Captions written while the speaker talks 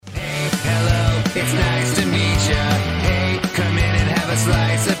It's nice to meet ya. Hey, come in and have a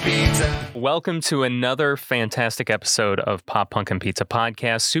slice of pizza. Welcome to another fantastic episode of Pop Punk and Pizza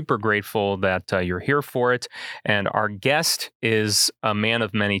Podcast. Super grateful that you're here for it. And our guest is a man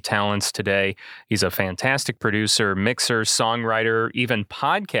of many talents today. He's a fantastic producer, mixer, songwriter, even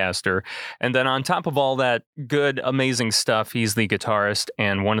podcaster. And then on top of all that good, amazing stuff, he's the guitarist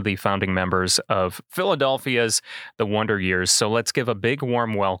and one of the founding members of Philadelphia's The Wonder Years. So let's give a big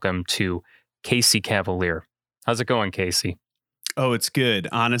warm welcome to Casey Cavalier. How's it going, Casey? Oh, it's good.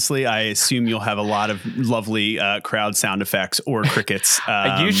 Honestly, I assume you'll have a lot of lovely crowd sound effects or crickets.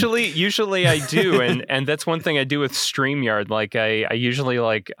 Usually I do, and that's one thing I do with StreamYard. Like I usually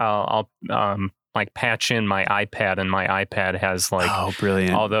I'll like patch in my iPad, and my iPad has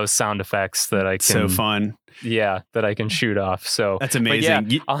brilliant, all those sound effects that I can. So fun. Yeah, that I can shoot off. So that's amazing.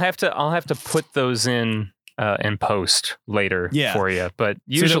 Yeah, I'll have to put those in post later for you. But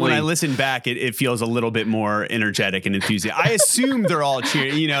usually so that when I listen back, it feels a little bit more energetic and enthusiastic. I assume they're all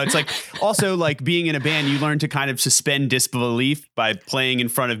cheering. You know, it's like also like being in a band, you learn to kind of suspend disbelief by playing in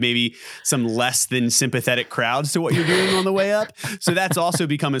front of maybe some less than sympathetic crowds to what you're doing on the way up. So that's also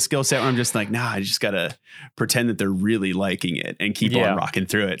become a skill set where I'm just like, I just got to pretend that they're really liking it and keep on rocking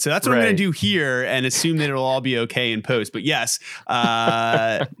through it. So that's what I'm going to do here and assume that it'll all be okay in post. But yes,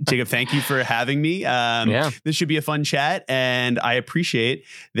 Jacob, thank you for having me. This should be a fun chat, and I appreciate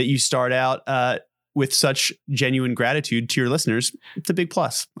that you start out with such genuine gratitude to your listeners. It's a big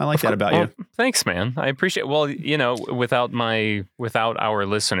plus. I like that about you. Thanks, man. I appreciate it. Well, you know, without our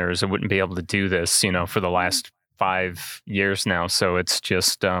listeners, I wouldn't be able to do this, you know, for the last 5 years now. So it's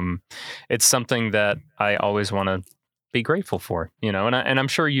just, it's something that I always want to be grateful for, you know, and I'm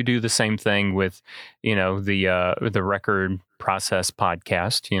sure you do the same thing with, you know, the Record Process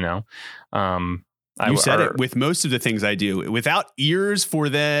podcast, you know. You said it with most of the things I do. Without ears for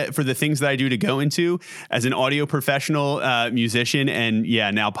the things that I do to go into as an audio professional, musician, and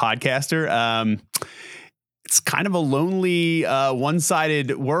now podcaster. It's kind of a lonely,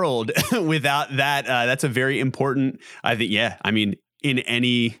 one-sided world without that. That's a very important, I think. Yeah, I mean, in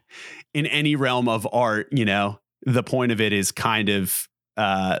any realm of art, you know, the point of it is kind of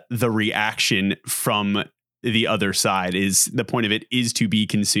the reaction from the other side. Is the point of it is to be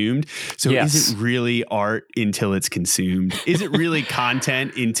consumed. So is it really art until it's consumed? Is it really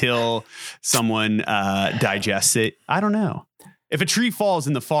content until someone digests it? I don't know. If a tree falls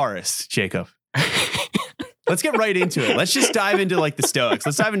in the forest, Jacob, let's get right into it. Let's just dive into like the Stoics.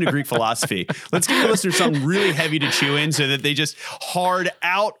 Let's dive into Greek philosophy. Let's give the listeners something really heavy to chew in so that they just hard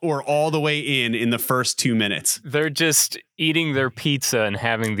out or all the way in the first 2 minutes. They're just eating their pizza and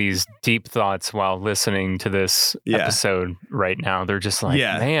having these deep thoughts while listening to this episode right now. They're just like,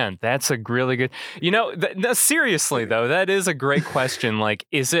 man, that's a really good, you know, seriously though, that is a great question. Like,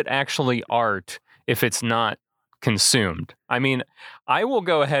 is it actually art if it's not consumed? I mean, I will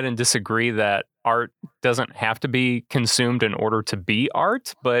go ahead and disagree that art doesn't have to be consumed in order to be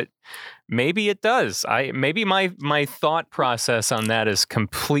art, but maybe it does. Maybe my thought process on that is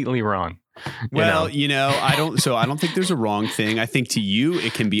completely wrong. I don't think there's a wrong thing. I think to you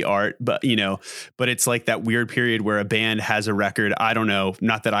it can be art, but it's like that weird period where a band has a record. I don't know,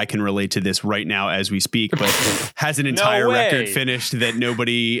 not that I can relate to this right now as we speak, but has an entire record finished that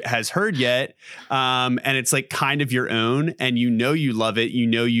nobody has heard yet. And it's like kind of your own, and you love it.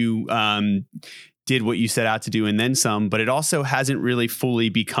 You did what you set out to do and then some, but it also hasn't really fully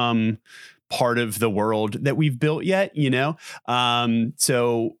become part of the world that we've built yet, you know?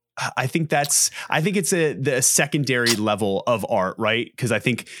 So I think it's the secondary level of art, right? Because I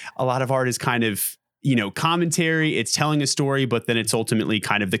think a lot of art is kind of, you know, commentary. It's telling a story, but then it's ultimately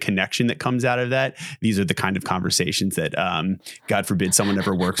kind of the connection that comes out of that. These are the kind of conversations that, God forbid, someone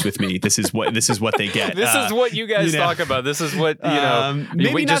ever works with me. This is what they get. This is what you guys talk about. This is what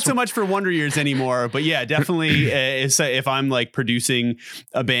maybe not so much for Wonder Years anymore, but yeah, definitely. If I'm like producing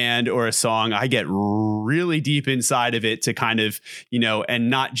a band or a song, I get really deep inside of it to kind of, you know,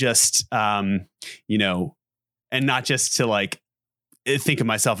 and not just to like think of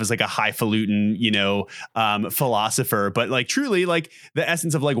myself as like a highfalutin, you know, philosopher, but like truly like the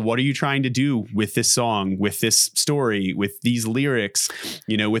essence of like, what are you trying to do with this song, with this story, with these lyrics,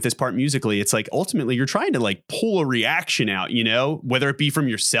 you know, with this part musically? It's like, ultimately you're trying to like pull a reaction out, you know, whether it be from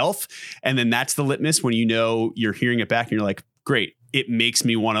yourself. And then that's the litmus when, you know, you're hearing it back and you're like, great, it makes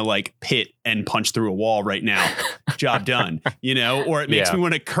me want to like pit and punch through a wall right now. Job done, you know, or it makes me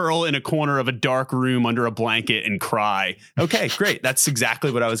want to curl in a corner of a dark room under a blanket and cry. Okay, great. That's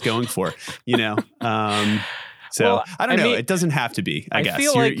exactly what I was going for, you know? I don't know. It doesn't have to be, I guess.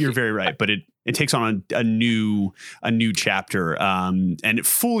 You're very right. But it takes on a new chapter, and it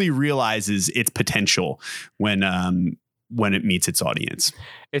fully realizes its potential when it meets its audience.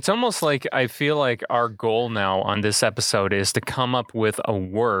 It's almost like I feel like our goal now on this episode is to come up with a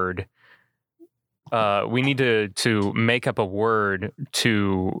word. We need to make up a word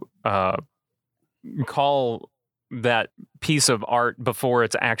to call that piece of art before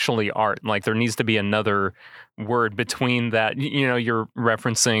it's actually art. Like there needs to be another word between that. You know, you're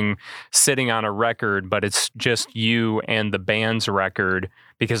referencing sitting on a record, but it's just you and the band's record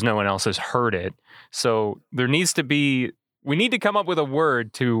because no one else has heard it. So there needs to be, we need to come up with a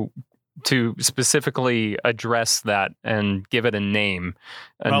word to specifically address that and give it a name.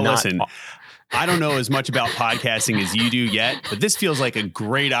 Well, listen, I don't know as much about podcasting as you do yet, but this feels like a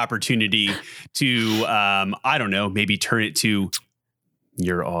great opportunity to, I don't know, maybe turn it to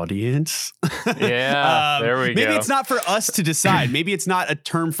your audience. Yeah, there we go. Maybe it's not for us to decide. Maybe it's not a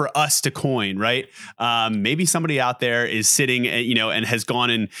term for us to coin, right? Maybe somebody out there is sitting, and has gone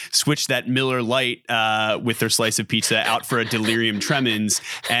and switched that Miller Lite with their slice of pizza out for a Delirium Tremens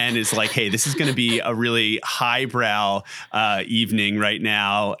and is like, hey, this is going to be a really highbrow evening right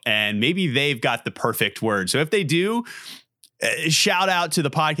now. And maybe they've got the perfect word. So if they do, shout out to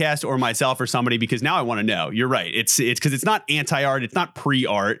the podcast or myself or somebody, because now I want to know. You're right. It's because it's not anti-art. It's not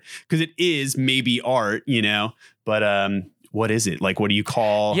pre-art, because it is maybe art, but what is it? Like, what do you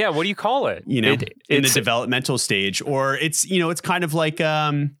call? Yeah. What do you call it? In the developmental stage, or it's kind of like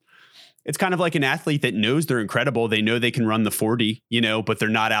an athlete that knows they're incredible. They know they can run the 40, but they're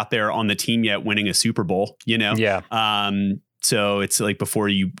not out there on the team yet winning a Super Bowl, Yeah. So it's like before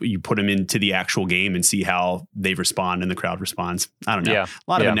you put them into the actual game and see how they respond and the crowd responds. I don't know. Yeah. A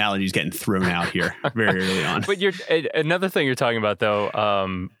lot of analogies getting thrown out here very early on. But another thing you're talking about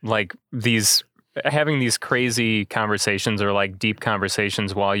though, like having these crazy conversations or like deep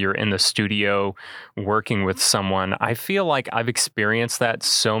conversations while you're in the studio working with someone. I feel like I've experienced that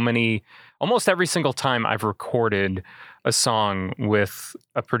almost every single time I've recorded a song with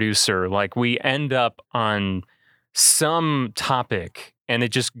a producer. Like we end up on some topic and it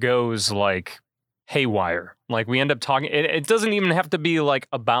just goes like haywire. Like we end up talking, it doesn't even have to be like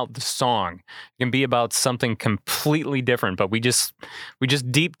about the song. It can be about something completely different, but we just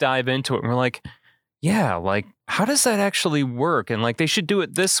deep dive into it and we're like, yeah, like how does that actually work? And like they should do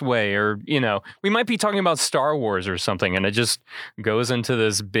it this way, or we might be talking about Star Wars or something and it just goes into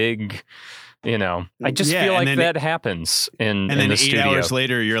this big, I just feel like that happens in the studio. And then 8 hours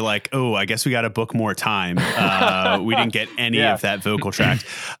later, you're like, oh, I guess we got to book more time. We didn't get any of that vocal track.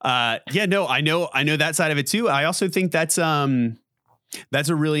 I know that side of it too. I also think that's a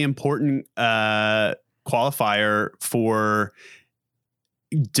really important qualifier for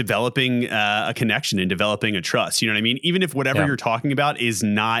developing a connection and developing a trust. You know what I mean? Even if whatever you're talking about is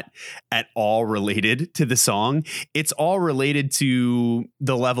not at all related to the song, it's all related to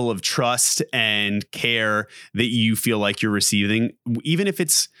the level of trust and care that you feel like you're receiving. Even if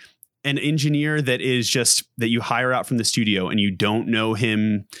it's an engineer that you hire out from the studio and you don't know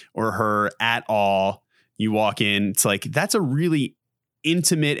him or her at all, you walk in, it's like, that's a really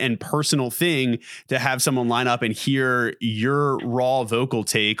intimate and personal thing to have someone line up and hear your raw vocal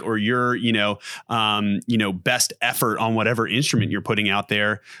take or your, best effort on whatever instrument you're putting out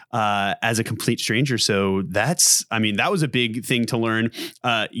there as a complete stranger. So that was a big thing to learn,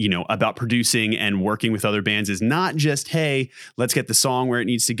 about producing and working with other bands is not just, hey, let's get the song where it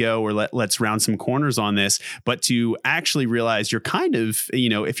needs to go, or let's round some corners on this, but to actually realize you're kind of,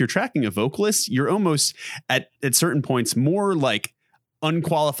 if you're tracking a vocalist, you're almost at certain points more like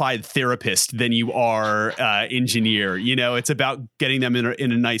unqualified therapist than you are engineer. It's about getting them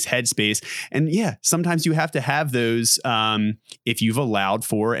in a nice headspace. And sometimes you have to have those if you've allowed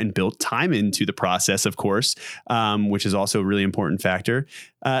for and built time into the process, of course, which is also a really important factor.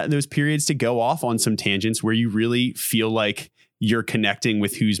 Those periods to go off on some tangents where you really feel like you're connecting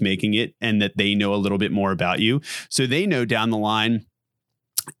with who's making it and that they know a little bit more about you. So they know down the line,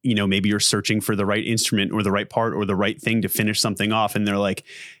 maybe you're searching for the right instrument or the right part or the right thing to finish something off. And they're like,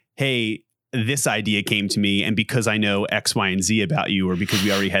 hey, this idea came to me. And because I know X, Y, and Z about you, or because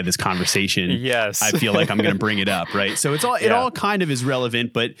we already had this conversation, yes, I feel like I'm going to bring it up. Right. So it all kind of is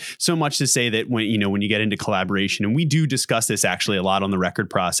relevant, but so much to say that when you get into collaboration, and we do discuss this actually a lot on the record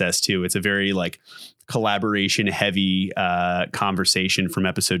process too. It's a very like collaboration heavy conversation from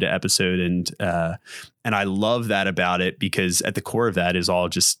episode to episode. And I love that about it, because at the core of that is all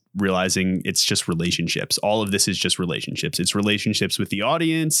just realizing it's just relationships. All of this is just relationships. It's relationships with the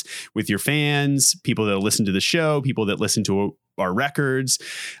audience, with your fans, people that listen to the show, people that listen to records.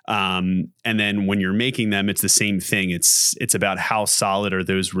 And then when you're making them, it's the same thing. It's about how solid are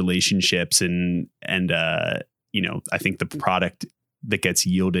those relationships, and I think the product that gets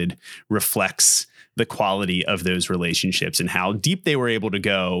yielded reflects the quality of those relationships and how deep they were able to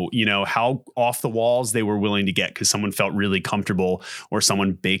go, how off the walls they were willing to get because someone felt really comfortable, or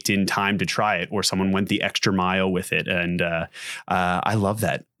someone baked in time to try it, or someone went the extra mile with it. And I love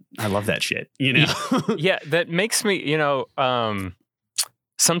that. I love that shit, Yeah, that makes me,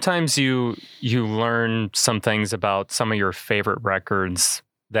 sometimes you learn some things about some of your favorite records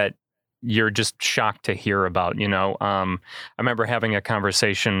that you're just shocked to hear about, I remember having a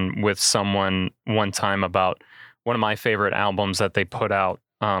conversation with someone one time about one of my favorite albums that they put out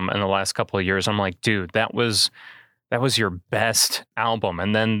in the last couple of years. I'm like, dude, that was your best album.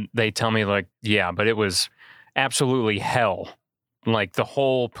 And then they tell me like, yeah, but it was absolutely hell. Like the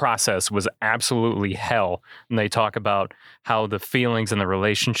whole process was absolutely hell. And they talk about how the feelings and the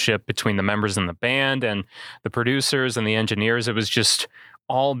relationship between the members in the band and the producers and the engineers, it was just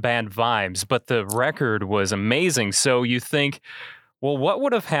all bad vibes, but the record was amazing. So you think, well, what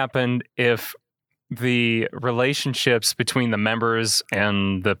would have happened if the relationships between the members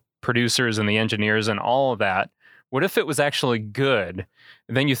and the producers and the engineers and all of that, what if it was actually good?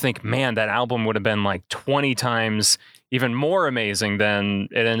 And then you think, man, that album would have been like 20 times even more amazing than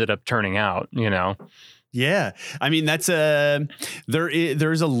it ended up turning out, Yeah. I mean, there's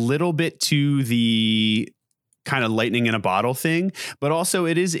a little bit to the kind of lightning in a bottle thing, but also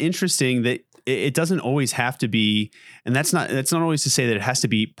it is interesting that it doesn't always have to be, and that's not always to say that it has to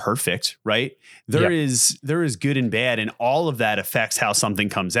be perfect, right? There is good and bad, and all of that affects how something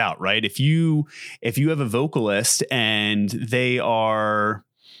comes out, right? If you have a vocalist and they are,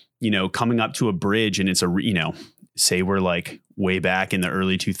 coming up to a bridge and it's say we're like way back in the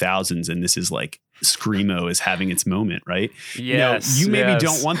early 2000s and this is like Screamo is having its moment, right? Yes, you maybe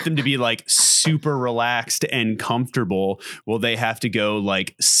don't want them to be like super relaxed and comfortable. Well, they have to go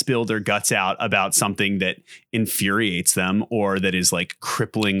like spill their guts out about something that infuriates them or that is like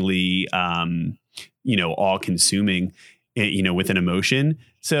cripplingly, all consuming, with an emotion.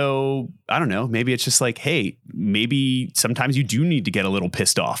 So I don't know, maybe it's just like, hey, maybe sometimes you do need to get a little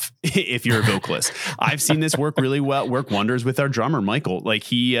pissed off if you're a vocalist. I've seen this work wonders with our drummer, Michael. Like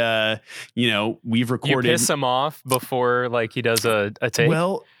he, we've recorded. You piss him off before like he does a take?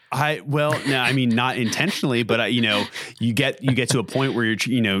 No, I mean, not intentionally, but you get to a point where you're,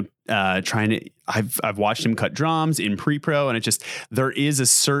 trying to, I've watched him cut drums in pre-pro, and there is a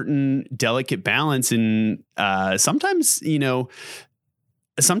certain delicate balance. And sometimes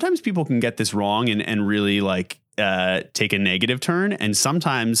people can get this wrong and really like take a negative turn. And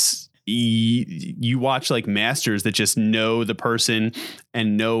sometimes you watch like masters that just know the person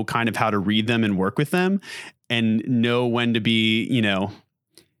and know kind of how to read them and work with them and know when to be,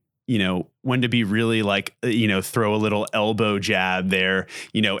 when to be really like, throw a little elbow jab there,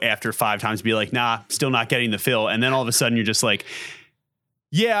 after 5 times be like, nah, still not getting the fill. And then all of a sudden you're just like,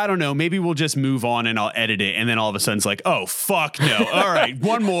 yeah, I don't know. Maybe we'll just move on and I'll edit it. And then all of a sudden it's like, oh, fuck no. All right,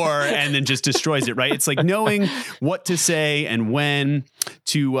 one more. And then just destroys it, right? It's like knowing what to say and when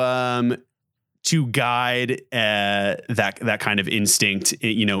to guide that kind of instinct,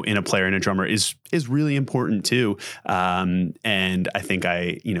 in a player and a drummer is really important too. And I think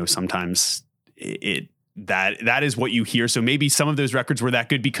sometimes that is what you hear. So maybe some of those records were that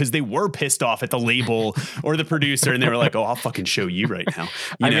good because they were pissed off at the label or the producer, and they were like, "Oh, I'll fucking show you right now."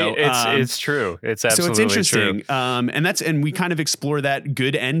 It's true. It's absolutely so it's interesting. True. And we kind of explore that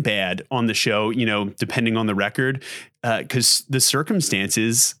good and bad on the show, depending on the record, because the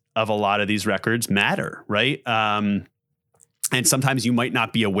circumstances of a lot of these records matter, right? And sometimes you might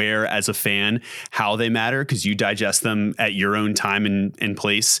not be aware as a fan how they matter because you digest them at your own time and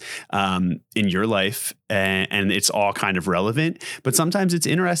place in your life. And it's all kind of relevant. But sometimes it's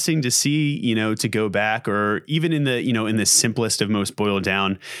interesting to see, to go back, or even in the, in the simplest of most boiled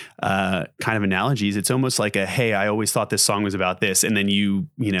down kind of analogies, it's almost like hey, I always thought this song was about this. And then you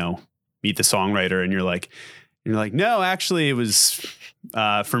meet the songwriter and you're like, no, actually it was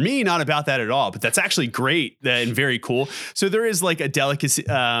for me not about that at all, but that's actually great and very cool. So there is like a delicate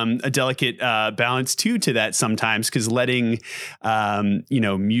balance to that sometimes, because letting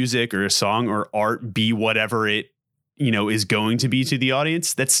music or a song or art be whatever it is going to be to the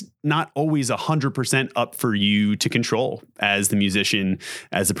audience, that's not always 100% up for you to control as the musician,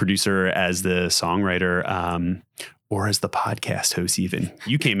 as the producer, as the songwriter, or as the podcast host. Even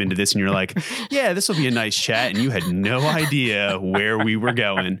you came into this and you're like, yeah, this will be a nice chat. And you had no idea where we were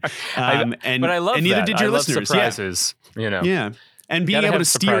going. But I love and neither that. did your I listeners. Love surprises, Yeah. And being able to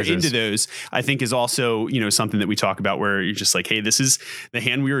steer into those, I think, is also, something that we talk about where you're just like, hey, this is the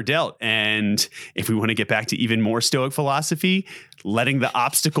hand we were dealt. And if we want to get back to even more Stoic philosophy, letting the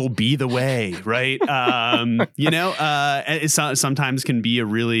obstacle be the way, right? It sometimes can be a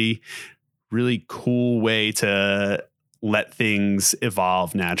really, really cool way to let things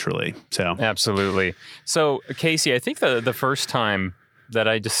evolve naturally. So absolutely. So Casey, I think the first time that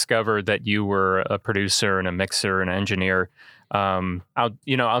I discovered that you were a producer and a mixer and an engineer,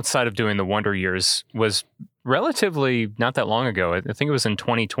 outside of doing the Wonder Years, was relatively not that long ago. I think it was in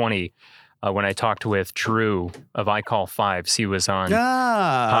 2020 when I talked with Drew of I Call Fives. He was on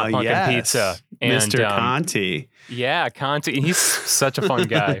Pop Punk and Pizza, and Mr. Conti. Yeah, Conti. He's such a fun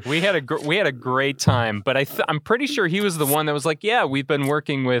guy. We had a great time. But I'm pretty sure he was the one that was like, yeah, we've been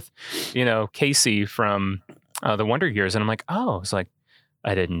working with, Casey from the Wonder Years, and I'm like, oh, I was like,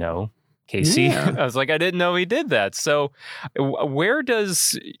 I didn't know Casey. Yeah. I was like, I didn't know he did that. So where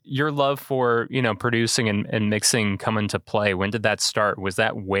does your love for, producing and mixing come into play? When did that start? Was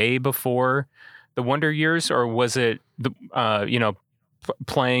that way before the Wonder Years, or was it,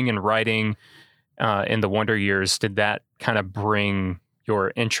 playing and writing in the Wonder Years? Did that kind of bring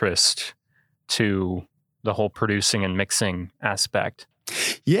your interest to the whole producing and mixing aspect?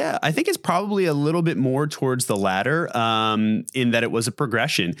 Yeah, I think it's probably a little bit more towards the latter, in that it was a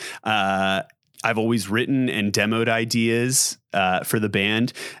progression. I've always written and demoed ideas for the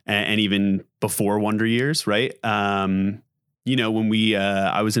band, and even before Wonder Years, right? When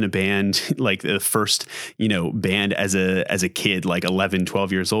I was in a band, like the first, band as a kid, like 11,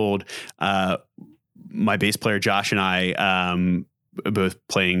 12 years old, my bass player Josh and I, both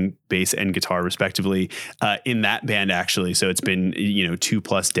playing bass and guitar respectively, in that band actually. So it's been,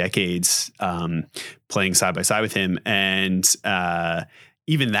 2+ decades, playing side by side with him. And,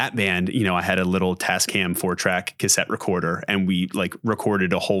 even that band, I had a little Tascam 4-track cassette recorder, and we like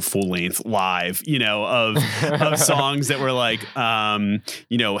recorded a whole full length live, of songs that were like,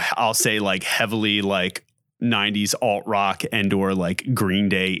 I'll say like heavily like 90s alt rock and or like Green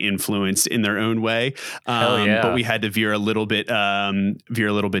Day influenced in their own way. But we had to veer a little bit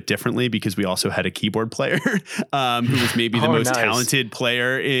differently because we also had a keyboard player who was maybe the most talented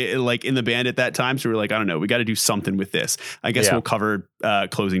player like in the band at that time. So we were like, I don't know, we got to do something with this. I guess we'll cover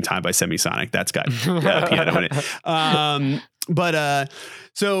Closing Time by Semisonic. That's got piano in it.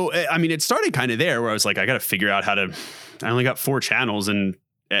 So, I mean, it started kind of there where I was like, I got to figure out I only got 4 channels and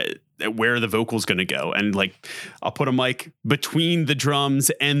where the vocal's going to go. And like, I'll put a mic between the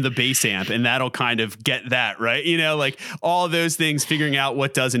drums and the bass amp, and that'll kind of get that, right? Like all of those things, figuring out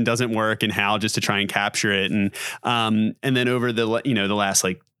what does and doesn't work and how, just to try and capture it. And then over the last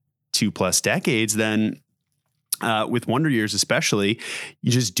like 2+ decades, then, with Wonder Years, especially,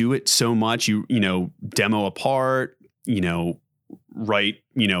 you just do it so much, you demo a part, write,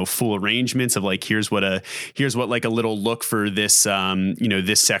 full arrangements of like, here's what like a little look for this,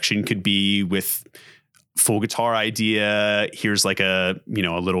 this section could be with full guitar idea. Here's like a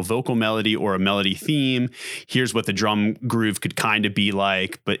little vocal melody or a melody theme. Here's what the drum groove could kind of be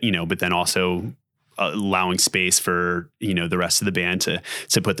like, but then also allowing space for, the rest of the band to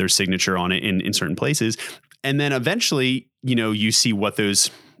put their signature on it in certain places. And then eventually, you see what those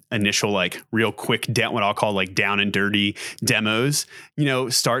initial like real quick what I'll call like down and dirty demos,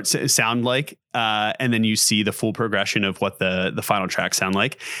 start to sound like, and then you see the full progression of what the final tracks sound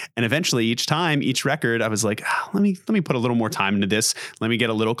like. And eventually each record, I was like, let me put a little more time into this. Let me get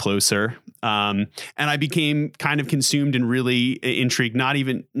a little closer. And I became kind of consumed and really intrigued, not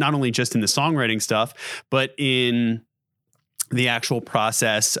only just in the songwriting stuff, but in the actual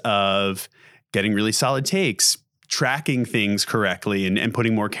process of getting really solid takes, tracking things correctly and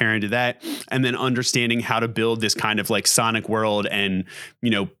putting more care into that, and then understanding how to build this kind of like sonic world and,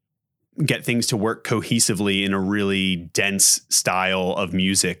 get things to work cohesively in a really dense style of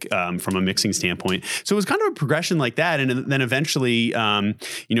music, from a mixing standpoint. So it was kind of a progression like that. And then eventually,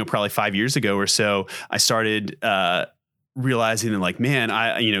 probably 5 years ago or so, I started, realizing that like,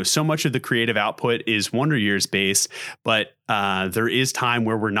 man, so much of the creative output is Wonder Years based, but there is time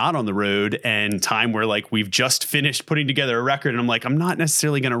where we're not on the road and time where like we've just finished putting together a record. And I'm like, I'm not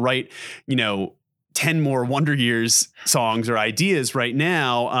necessarily going to write, 10 more Wonder Years songs or ideas right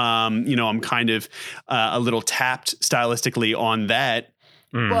now. I'm kind of a little tapped stylistically on that,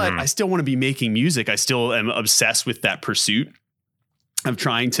 but I still want to be making music. I still am obsessed with that pursuit of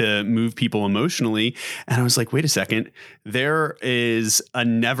trying to move people emotionally. And I was like, wait a second, there is a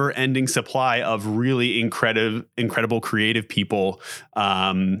never ending supply of really incredible creative people.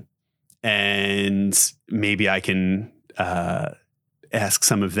 And maybe I can, ask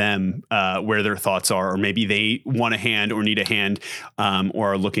some of them where their thoughts are, or maybe they want a hand or need a hand,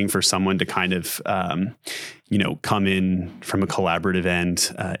 or are looking for someone to kind of, come in from a collaborative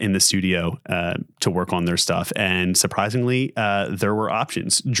end in the studio to work on their stuff. And surprisingly, there were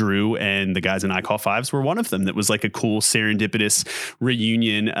options. Drew and the guys in I Call Fives were one of them. That was like a cool serendipitous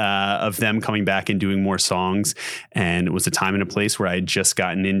reunion of them coming back and doing more songs. And it was a time and a place where I had just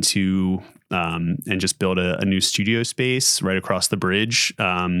gotten into and just built a new studio space right across the bridge,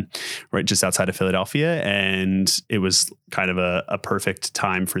 right just outside of Philadelphia. And it was kind of a perfect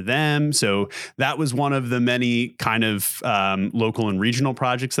time for them. So that was one of the many kind of local and regional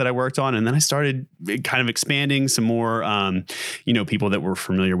projects that I worked on. And then I started kind of expanding some more, people that were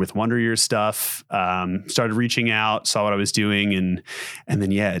familiar with Wonder Years stuff, started reaching out, saw what I was doing. And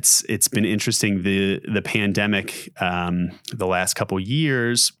then, it's been interesting. The pandemic, the last couple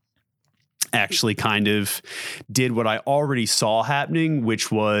years, actually kind of did what I already saw happening, which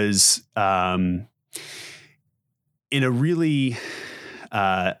was in a really,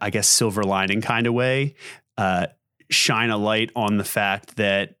 silver lining kind of way, shine a light on the fact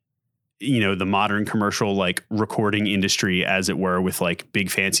that, the modern commercial like recording industry, as it were, with like big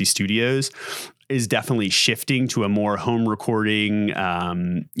fancy studios, is definitely shifting to a more home recording,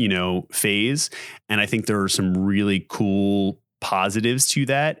 phase. And I think there are some really cool positives to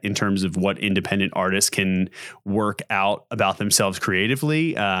that in terms of what independent artists can work out about themselves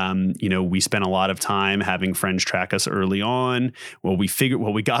creatively. We spent a lot of time having friends track us early on. We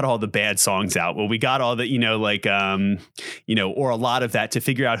got all the bad songs out. We got all the, or a lot of that to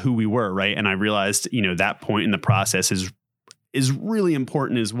figure out who we were. Right. And I realized, that point in the process is really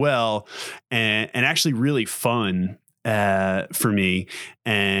important as well. And actually really fun for me.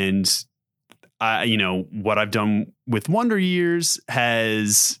 And what I've done with Wonder Years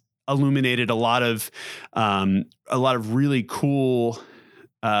has illuminated a lot of really cool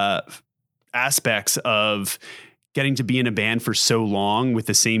aspects of getting to be in a band for so long with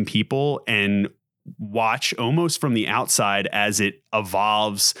the same people and watch almost from the outside as it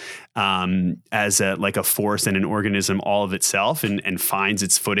evolves as a force and an organism all of itself and finds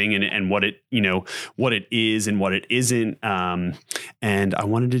its footing and what it is and what it isn't. And I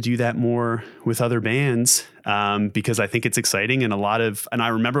wanted to do that more with other bands because I think it's exciting and and I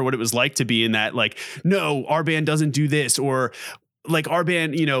remember what it was like to be in that, like, no, our band doesn't do this, or like our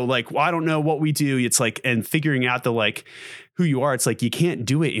band, I don't know what we do. It's like, and figuring out who you are. It's like, you can't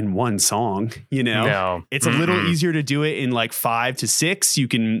do it in one song, No. It's a little easier to do it in like 5 to 6. You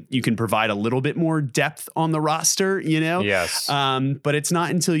can provide a little bit more depth on the roster, Yes. But it's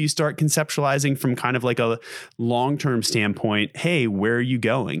not until you start conceptualizing from kind of like a long-term standpoint. Hey, where are you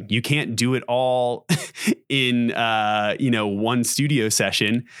going? You can't do it all in, one studio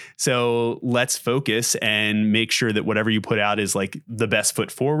session. So let's focus and make sure that whatever you put out is like the best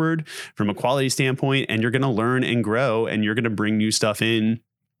foot forward from a quality standpoint. And you're going to learn and grow, and you're going to bring new stuff in.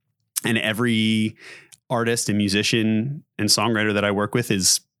 And every artist and musician and songwriter that I work with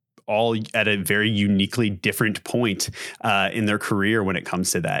is all at a very uniquely different point in their career when it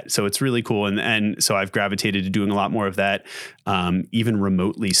comes to that. So it's really cool. And so I've gravitated to doing a lot more of that, even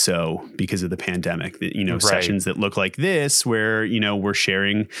remotely so because of the pandemic, Right. Sessions that look like this, where, we're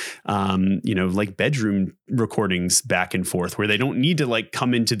sharing, like bedroom recordings back and forth, where they don't need to like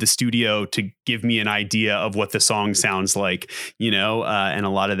come into the studio to give me an idea of what the song sounds like, and a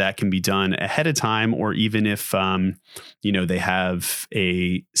lot of that can be done ahead of time, or even if, they have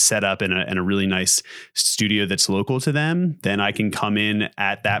a setup and a really nice studio that's local to them, then I can come in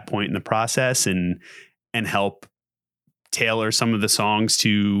at that point in the process and help tailor some of the songs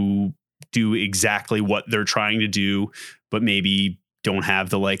to do exactly what they're trying to do, but maybe don't have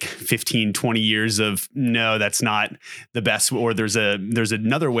the like 15, 20 years of, no, that's not the best, or there's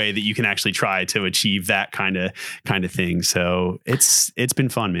another way that you can actually try to achieve that kind of thing. So it's been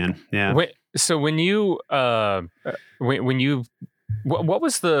fun, man. Yeah. So when you who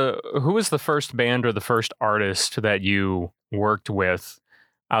was the first band or the first artist that you worked with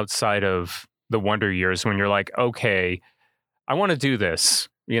outside of the Wonder Years, when you're like, okay, I want to do this,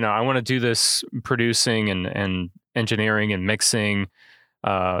 I want to do this producing and engineering and mixing,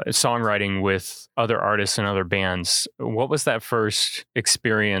 songwriting with other artists and other bands? What was that first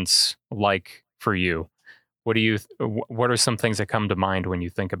experience like for you? What are some things that come to mind when you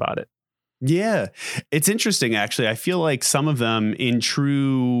think about it? Yeah, it's interesting, actually. I feel like some of them, in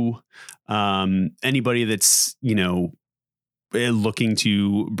true anybody that's, looking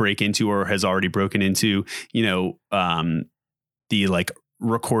to break into or has already broken into, the like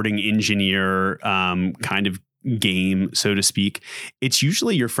recording engineer kind of game, so to speak, it's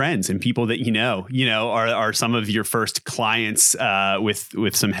usually your friends and people that are some of your first clients,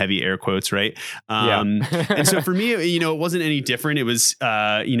 with some heavy air quotes, right? And so for me, it wasn't any different. It was,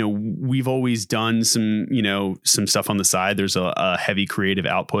 we've always done some stuff on the side. There's a heavy creative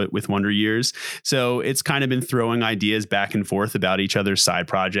output with Wonder Years, so it's kind of been throwing ideas back and forth about each other's side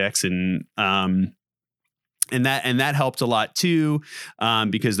projects, and that helped a lot too,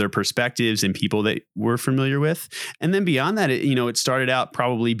 because they're perspectives and people that we're familiar with. And then beyond that, it started out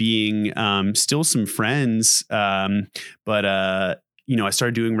probably being still some friends, but I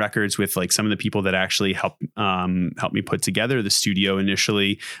started doing records with like some of the people that actually helped me put together the studio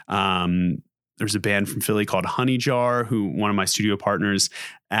initially. There's a band from Philly called Honey Jar, who one of my studio partners,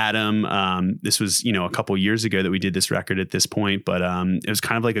 Adam. This was, a couple years ago that we did this record at this point, but it was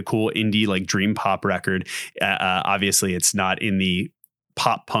kind of like a cool indie, like dream pop record. Obviously, it's not in the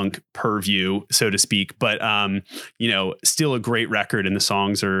pop punk purview, so to speak, but still a great record, and the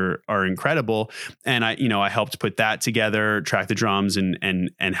songs are incredible. And I helped put that together, track the drums,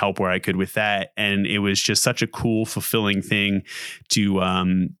 and help where I could with that. And it was just such a cool, fulfilling thing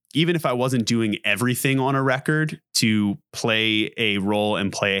to even if I wasn't doing everything on a record, to play a role and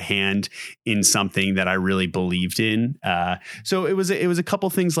play a hand in something that I really believed in. So it was a couple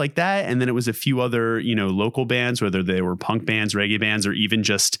things like that. And then it was a few other, local bands, whether they were punk bands, reggae bands, or even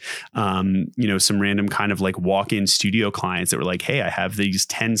just, some random kind of like walk-in studio clients that were like, hey, I have these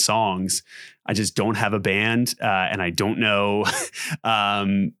 10 songs. I just don't have a band, and I don't know,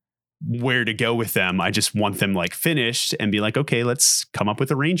 where to go with them. I just want them like finished and be like, okay, let's come up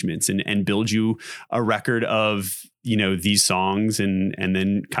with arrangements and build you a record of, these songs, and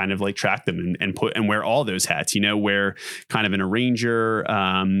then kind of like track them and wear all those hats, wear kind of an arranger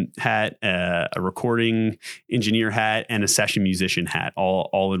hat, a recording engineer hat, and a session musician hat,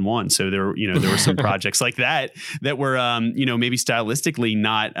 all in one. So there were some projects like that were, maybe stylistically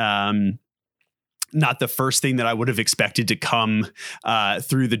not the first thing that I would have expected to come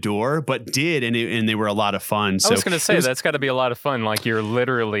through the door, but did, and they were a lot of fun. So I was going to say, that's got to be a lot of fun. Like, you're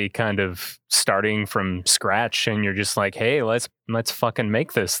literally kind of starting from scratch, and you're just like, hey, let's fucking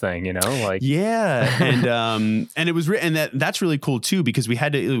make this thing, like. Yeah. And it was, that's really cool too, because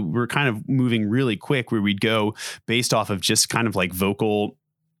we're kind of moving really quick, where we'd go based off of just kind of like vocal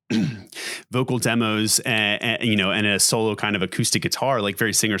demos and a solo kind of acoustic guitar, like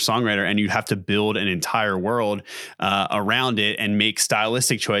very singer-songwriter, and you'd have to build an entire world around it and make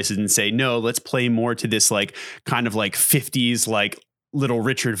stylistic choices and say, no, let's play more to this like kind of like 50s like Little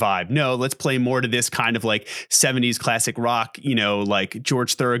Richard vibe. No, let's play more to this kind of like 70s classic rock, like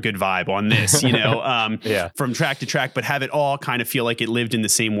George Thorogood vibe on this, from track to track, but have it all kind of feel like it lived in the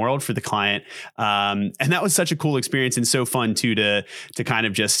same world for the client. And that was such a cool experience, and so fun too, to kind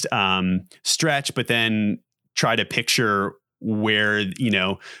of just stretch, but then try to picture where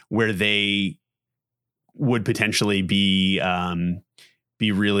they would potentially be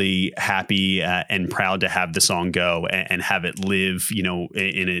really happy and proud to have the song go and have it live,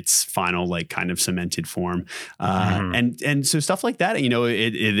 in its final, like kind of cemented form. And so stuff like that,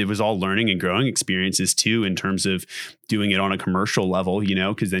 it was all learning and growing experiences too, in terms of doing it on a commercial level,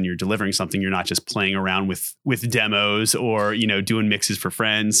 because then you're delivering something. You're not just playing around with demos or, doing mixes for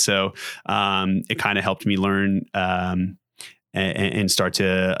friends. So it kind of helped me learn and start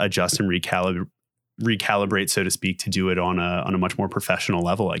to adjust and recalibrate, so to speak, to do it on a much more professional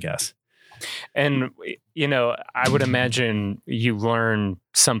level, I guess. And, I would imagine you learn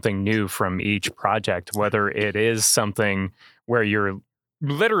something new from each project, whether it is something where you're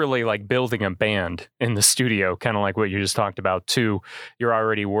literally like building a band in the studio, kind of like what you just talked about, to you're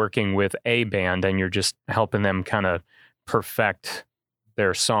already working with a band and you're just helping them kind of perfect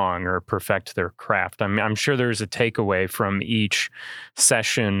their song or perfect their craft. I'm sure there's a takeaway from each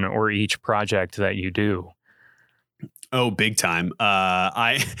session or each project that you do. Oh, big time.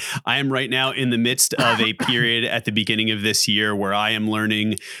 I am right now in the midst of a period at the beginning of this year where I am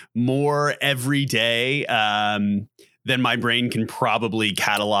learning more every day than my brain can probably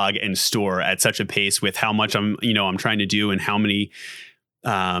catalog and store at such a pace, with how much I'm trying to do, and how many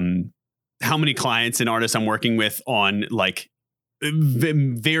clients and artists I'm working with on like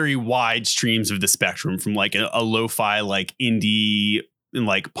very wide streams of the spectrum, from like a lo-fi, like indie and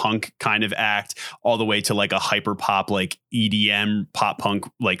like punk kind of act, all the way to like a hyper pop, like EDM pop punk,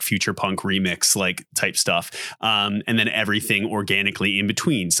 like future punk remix, like type stuff. And then everything organically in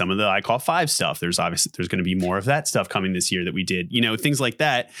between. Some of the I Call Five stuff. There's going to be more of that stuff coming this year that we did, things like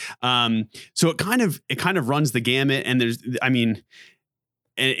that. So it kind of runs the gamut. And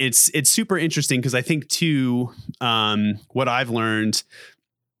it's super interesting, because I think too, what I've learned,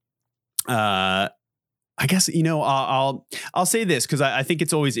 I guess, I'll say this because I think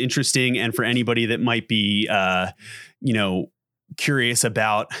it's always interesting. And for anybody that might be, curious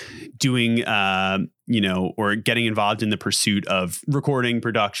about doing, or getting involved in the pursuit of recording,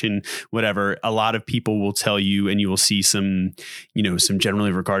 production, whatever, a lot of people will tell you, and you will see some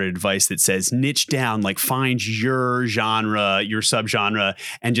generally regarded advice that says niche down, like find your genre, your subgenre,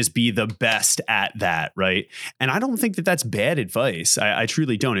 and just be the best at that. Right. And I don't think that that's bad advice. I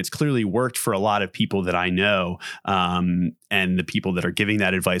truly don't. It's clearly worked for a lot of people that I know. And the people that are giving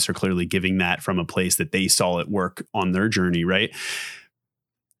that advice are clearly giving that from a place that they saw it work on their journey. Right.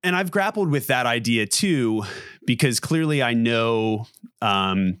 And I've grappled with that idea too, because clearly I know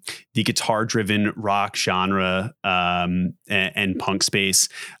the guitar-driven rock genre and punk space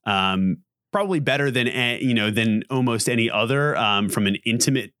probably better than almost any other from an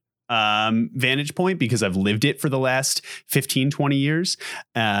intimate vantage point, because I've lived it for the last 15, 20 years,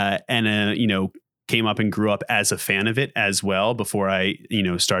 came up and grew up as a fan of it as well before I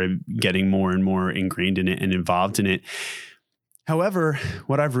started getting more and more ingrained in it and involved in it. However,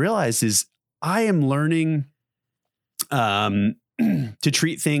 what I've realized is I am learning to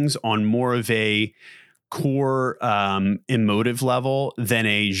treat things on more of a core emotive level than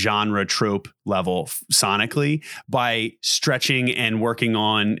a genre trope level sonically, by stretching and working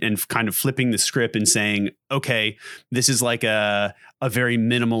on and kind of flipping the script and saying, okay, this is like a very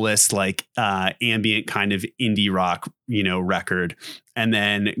minimalist, like ambient kind of indie rock, record. And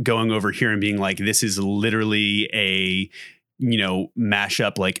then going over here and being like, this is literally a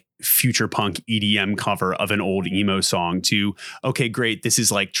mashup, like future punk EDM cover of an old emo song, to, okay, great. This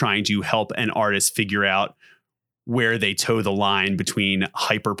is like trying to help an artist figure out where they toe the line between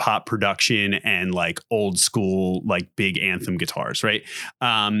hyper pop production and like old school, like big anthem guitars. Right.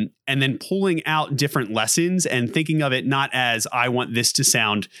 And then pulling out different lessons and thinking of it not as, I want this to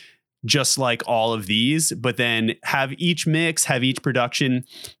sound just like all of these, but then have each mix, have each production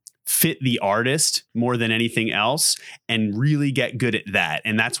fit the artist more than anything else, and really get good at that.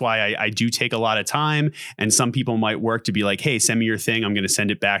 And that's why I do take a lot of time. And some people might work to be like, hey, send me your thing. I'm going to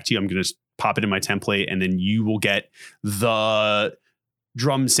send it back to you. I'm going to pop it in my template. And then you will get the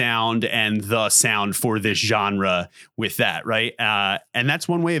drum sound and the sound for this genre with that. Right. And that's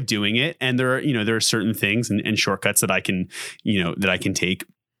one way of doing it. And there are certain things and shortcuts that I can take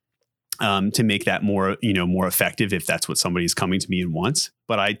to make that more effective if that's what somebody's coming to me and wants.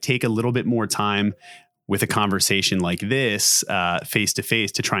 But I take a little bit more time with a conversation like this, face to face,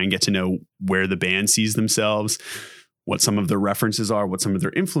 to try and get to know where the band sees themselves, what some of their references are, what some of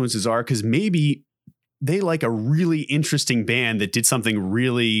their influences are, because maybe they like a really interesting band that did something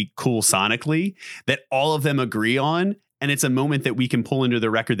really cool sonically that all of them agree on. And it's a moment that we can pull into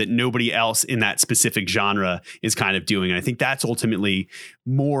the record that nobody else in that specific genre is kind of doing. And I think that's ultimately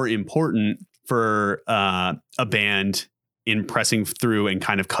more important for a band in pressing through and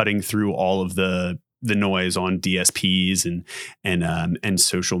kind of cutting through all of the noise on DSPs and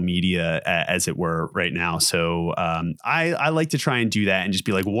social media, as it were, right now. So I like to try and do that and just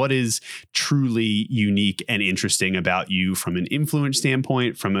be like, what is truly unique and interesting about you from an influence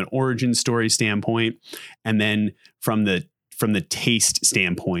standpoint, from an origin story standpoint, and then from the taste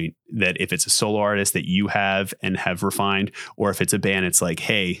standpoint, that if it's a solo artist that you have and have refined, or if it's a band, it's like,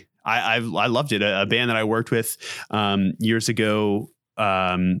 hey, I loved it. A band that I worked with years ago,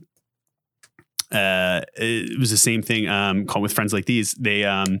 it was the same thing called With Friends Like These. They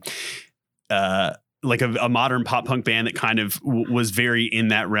like a modern pop punk band that kind of was very in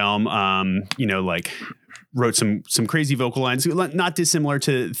that realm, like wrote some crazy vocal lines, not dissimilar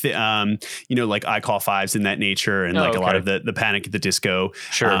to like I Call Fives in that nature, and a lot of the Panic at the Disco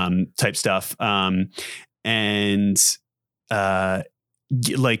type stuff.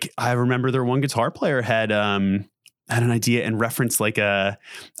 Like I remember their one guitar player had an idea and referenced I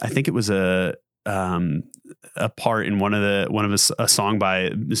think it was a part in a song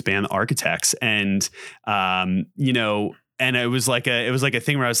by this band, The Architects, and and it was like a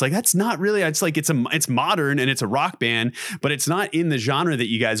thing where I was like, that's not really, it's like, it's modern and it's a rock band, but it's not in the genre that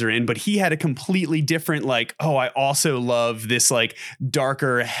you guys are in. But he had a completely different, like, oh, I also love this like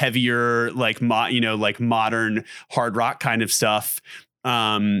darker, heavier, like modern hard rock kind of stuff.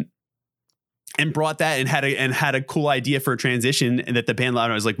 And brought that and had a cool idea for a transition, and that the band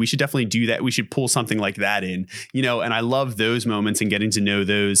loved. I was like, we should definitely do that. We should pull something like that in, and I love those moments and getting to know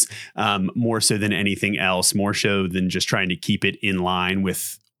those more so than anything else, more so than just trying to keep it in line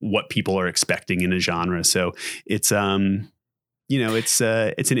with what people are expecting in a genre. So it's, it's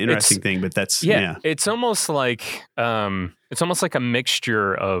an interesting thing, but that's, it's almost like a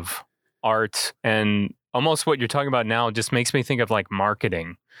mixture of art and almost what you're talking about now just makes me think of like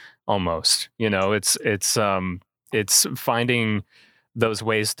marketing almost. It's finding those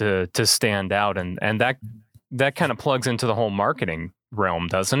ways to stand out, and that kind of plugs into the whole marketing realm,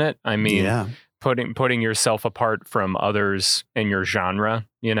 doesn't it? I mean, putting yourself apart from others in your genre,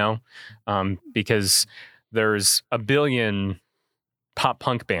 because there's a billion pop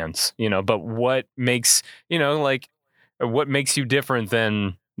punk bands, but what makes what makes you different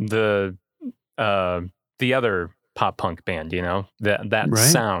than the other pop punk band, that right.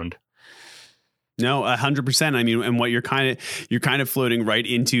 Sound. No, 100%. I mean, and what you're kind of floating right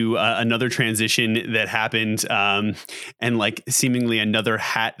into another transition that happened, and like seemingly another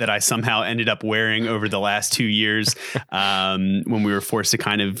hat that I somehow ended up wearing over the last 2 years, when we were forced to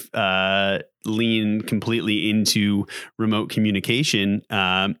kind of lean completely into remote communication,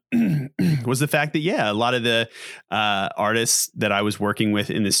 was the fact that a lot of the artists that I was working with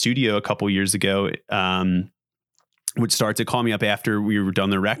in the studio a couple years ago would start to call me up after we were done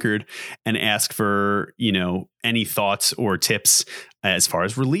the record and ask for, any thoughts or tips as far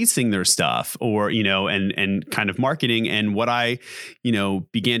as releasing their stuff or, and kind of marketing. And what I,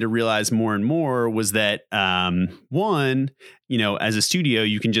 began to realize more and more was that, one, as a studio,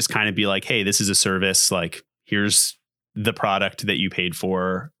 you can just kind of be like, hey, this is a service. Like, here's the product that you paid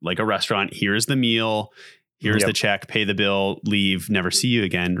for, like a restaurant. Here's the meal. Here's the check, pay the bill, leave, never see you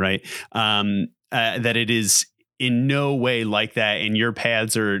again. Right. That it is in no way like that. And your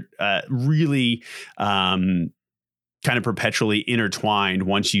paths are really kind of perpetually intertwined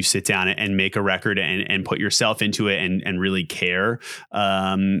once you sit down and make a record and put yourself into it and really care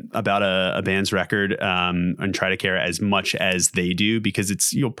about a band's record, and try to care as much as they do,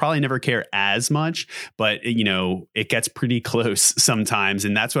 because you'll probably never care as much, but it gets pretty close sometimes.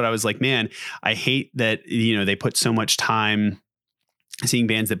 And that's what I was like, man, I hate that, they put so much time, seeing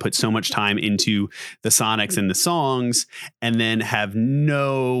bands that put so much time into the sonics and the songs and then have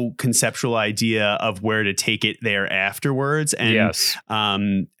no conceptual idea of where to take it there afterwards. And,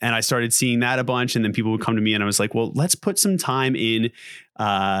 and I started seeing that a bunch, and then people would come to me and I was like, well, let's put some time in,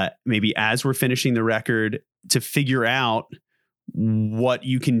 maybe as we're finishing the record, to figure out what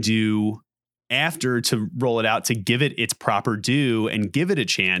you can do after to roll it out, to give it its proper due and give it a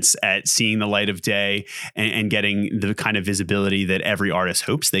chance at seeing the light of day and getting the kind of visibility that every artist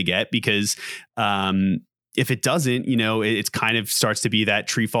hopes they get. Because if it doesn't, it's kind of starts to be that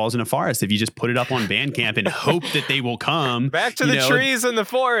tree falls in a forest. If you just put it up on Bandcamp and hope that they will come back to the trees in the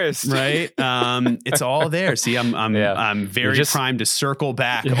forest, right? It's all there. See, I'm very primed to circle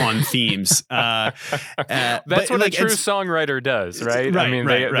back on themes. That's what a true songwriter does, right? Right. I mean,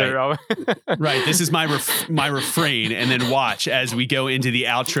 they're all right. This is my refrain, and then watch as we go into the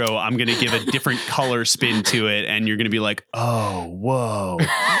outro. I'm going to give a different color spin to it, and you're going to be like, "Oh, whoa!"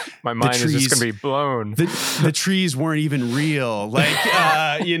 My mind is just going to be blown. The trees weren't even real, but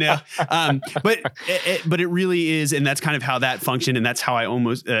it really is. And that's kind of how that functioned. And that's how I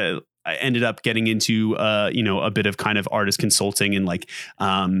almost, I ended up getting into, a bit of kind of artist consulting and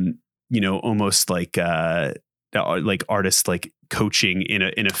almost like artist, like coaching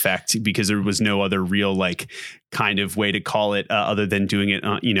in effect, because there was no other real, kind of way to call it, other than doing it,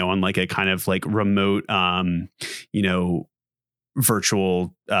 on like a kind of like remote,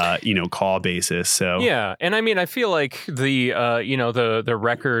 virtual call basis. So and I mean, I feel like the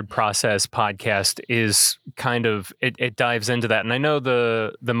record process podcast is kind of it dives into that. And I know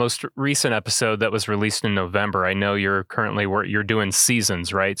the most recent episode that was released in November, I know you're doing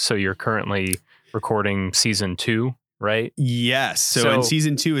seasons, right? So you're currently recording season 2, right? Yes. So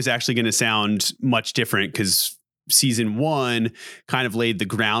season 2 is actually going to sound much different, because season 1 kind of laid the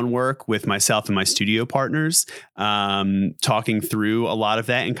groundwork with myself and my studio partners, talking through a lot of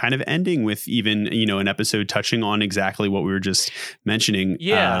that, and kind of ending with even, an episode touching on exactly what we were just mentioning.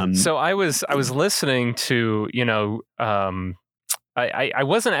 So I was listening to, I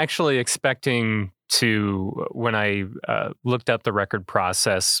wasn't actually expecting to, when I looked up the Record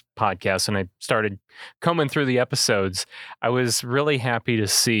Process podcast and I started combing through the episodes, I was really happy to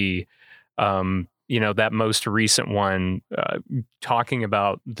see that most recent one, talking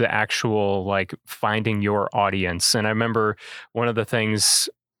about the actual, finding your audience. And I remember one of the things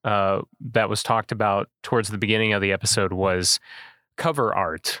that was talked about towards the beginning of the episode was cover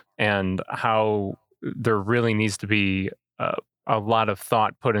art, and how there really needs to be a lot of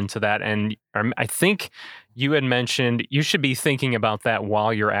thought put into that. And I think you had mentioned you should be thinking about that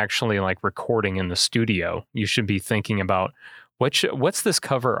while you're actually recording in the studio. You should be thinking about what's this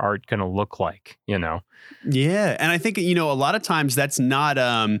cover art going to look like, you know? Yeah. And I think, you know, a lot of times that's not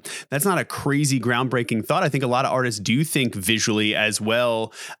a crazy groundbreaking thought. I think a lot of artists do think visually as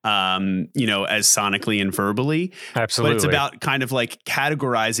well, you know, as sonically and verbally. Absolutely. But it's about kind of like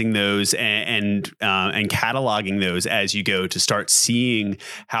categorizing those and cataloging those as you go to start seeing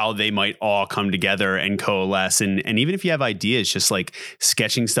how they might all come together and coalesce. And even if you have ideas, just like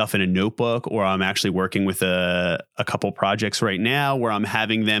sketching stuff in a notebook, or I'm actually working with a couple projects right now where I'm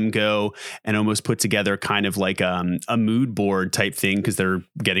having them go and almost put together kind of like a mood board type thing, because they're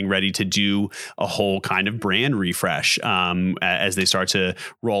getting ready to do a whole kind of brand refresh as they start to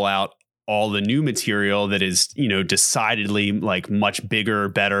roll out all the new material that is, you know, decidedly like much bigger,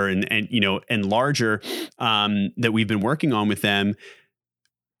 better, and you know, and larger that we've been working on with them.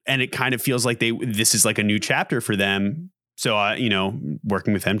 And it kind of feels like this is like a new chapter for them. So, you know,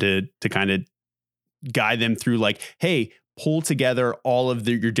 working with them to kind of guide them through like, hey, pull together all of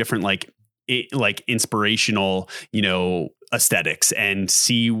your different like inspirational, you know, aesthetics and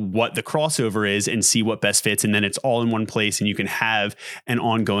see what the crossover is and see what best fits. And then it's all in one place and you can have an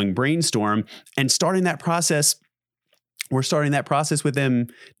ongoing brainstorm. And starting that process, we're starting that process with them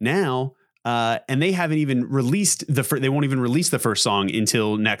now. And they haven't even released they won't even release the first song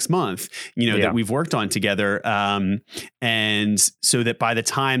until next month, you know, that we've worked on together. And so that by the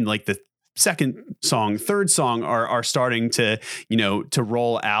time like the second song, third song are starting to, you know, to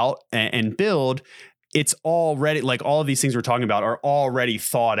roll out and build, it's already like all of these things we're talking about are already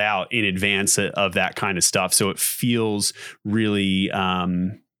thought out in advance of that kind of stuff. So it feels really,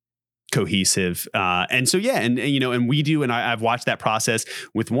 cohesive. And so, yeah. And, you know, and we do, and I've watched that process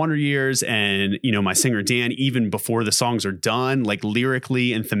with Wonder Years and, you know, my singer, Dan, even before the songs are done, like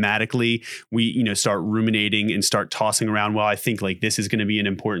lyrically and thematically, we, you know, start ruminating and start tossing around. Well, I think like this is going to be an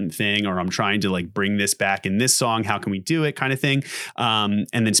important thing, or I'm trying to like bring this back in this song. How can we do it kind of thing? And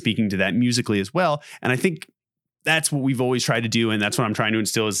then speaking to that musically as well. And I think that's what we've always tried to do. And that's what I'm trying to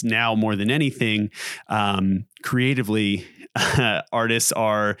instill is now more than anything, creatively, artists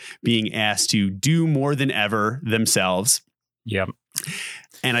are being asked to do more than ever themselves. Yep.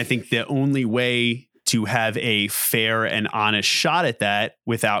 And I think the only way to have a fair and honest shot at that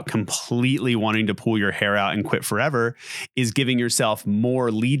without completely wanting to pull your hair out and quit forever is giving yourself more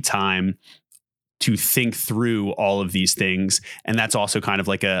lead time to think through all of these things. And that's also kind of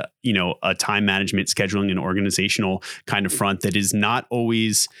like a, you know, a time management, scheduling, and organizational kind of front that is not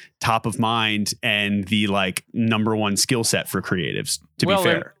always top of mind and the like number one skill set for creatives, to be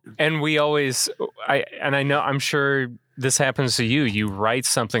fair. And we always, I know, I'm sure this happens to you. You write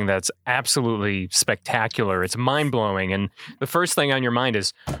something that's absolutely spectacular. It's mind blowing. And the first thing on your mind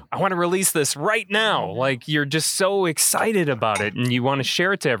is, I want to release this right now. Like you're just so excited about it and you want to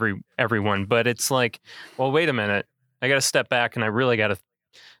share it to everyone. But it's like, well, wait a minute. I got to step back and I got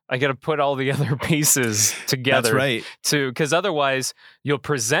to put all the other pieces together. That's right. Because otherwise you'll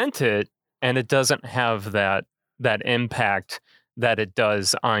present it and it doesn't have that impact that it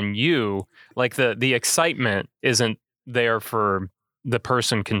does on you. Like the excitement isn't there for the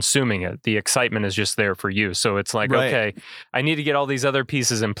person consuming it. The excitement is just there for you. So it's like, okay, I need to get all these other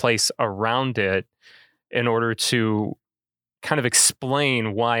pieces in place around it in order to kind of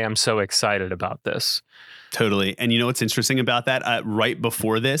explain why I'm so excited about this. Totally. And you know what's interesting about that? Right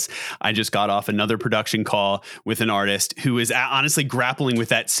before this, I just got off another production call with an artist who is honestly grappling with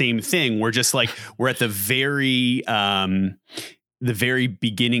that same thing. We're just like, we're at the very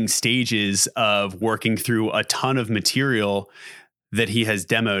beginning stages of working through a ton of material that he has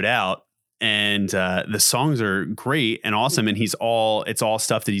demoed out. And the songs are great and awesome. And it's all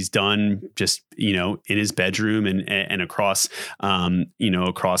stuff that he's done just, you know, in his bedroom and across, you know,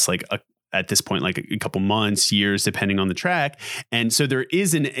 across like at this point, like a couple months, years, depending on the track. And so there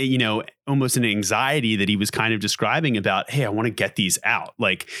is you know, almost an anxiety that he was kind of describing about, hey, I want to get these out.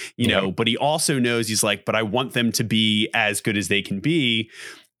 Like, you know, but he also knows he's like, but I want them to be as good as they can be.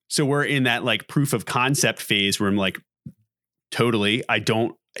 So we're in that like proof of concept phase where I'm like, totally, I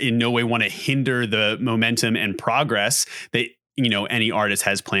don't in no way want to hinder the momentum and progress that, you know, any artist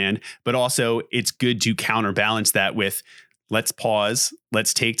has planned, but also it's good to counterbalance that with, let's pause,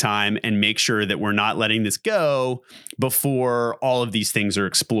 let's take time and make sure that we're not letting this go before all of these things are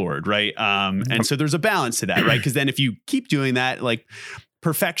explored. Right. And so there's a balance to that, right? Because then if you keep doing that, like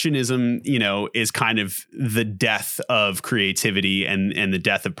perfectionism, you know, is kind of the death of creativity and the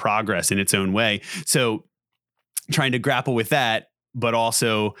death of progress in its own way. So trying to grapple with that, but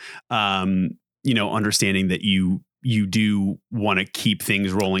also, you know, understanding that you do want to keep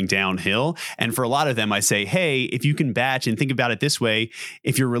things rolling downhill. And for a lot of them, I say, hey, if you can batch and think about it this way,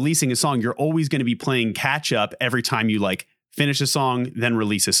 if you're releasing a song, you're always going to be playing catch up every time you like finish a song, then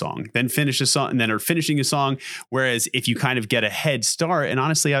release a song, then finish a song, and then are finishing a song. Whereas if you kind of get a head start, and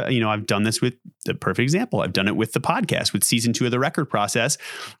honestly, I've done this with the perfect example. I've done it with the podcast, with season 2 of the Record Process.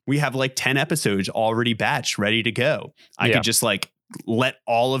 We have like 10 episodes already batched, ready to go. I could just like let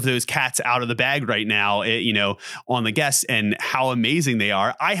all of those cats out of the bag right now, on the guests and how amazing they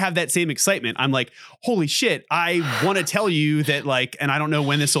are. I have that same excitement. I'm like, holy shit, I want to tell you that, like, and I don't know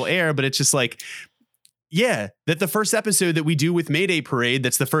when this will air, but it's just like, yeah, that the first episode that we do with Mayday Parade,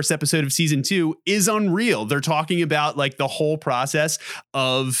 that's the first episode of season 2, is unreal. They're talking about like the whole process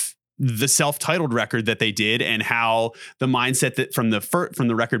of the self-titled record that they did and how the mindset that from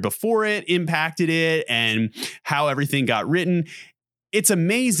the record before it impacted it and how everything got written. It's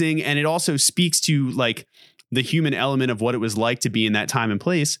amazing. And it also speaks to like the human element of what it was like to be in that time and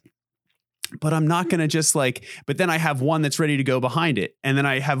place. But I'm not going to just like, but then I have one that's ready to go behind it. And then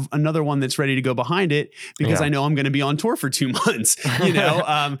I have another one that's ready to go behind it because I know I'm going to be on tour for 2 months,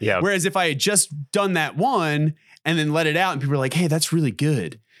 Whereas if I had just done that one and then let it out and people are like, hey, that's really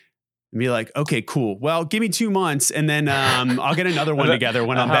good. And be like, okay, cool. Well, give me 2 months and then I'll get another one together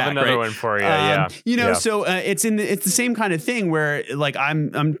when I'm back. Have another one for you. So it's the same kind of thing where like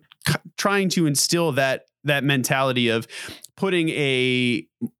I'm trying to instill that mentality of putting a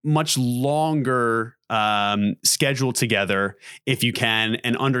much longer schedule together if you can,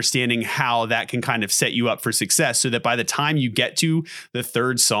 and understanding how that can kind of set you up for success so that by the time you get to the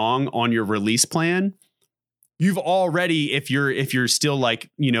third song on your release plan, you've already, if you're still like,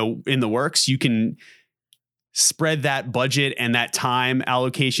 in the works, you can spread that budget and that time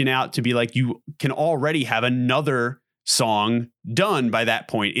allocation out to be like, you can already have another song done by that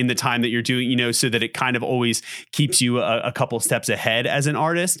point in the time that you're doing, so that it kind of always keeps you a couple steps ahead as an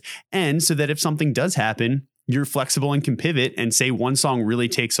artist. And so that if something does happen, you're flexible and can pivot, and say one song really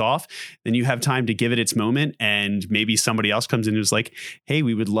takes off, then you have time to give it its moment. And maybe somebody else comes in who's like, hey,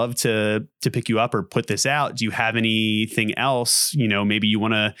 we would love to pick you up or put this out. Do you have anything else? Maybe you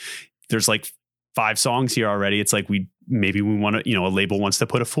want to, there's like 5 songs here already. It's like, maybe we want to, a label wants to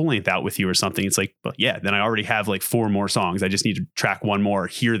put a full length out with you or something. It's like, but yeah, then I already have like 4 more songs. I just need to track one more.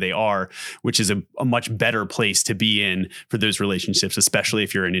 Here they are, which is a much better place to be in for those relationships, especially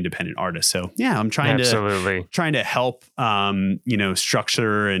if you're an independent artist. So yeah, I'm trying to help,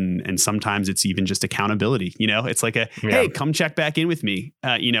 structure and sometimes it's even just accountability. It's like hey, come check back in with me.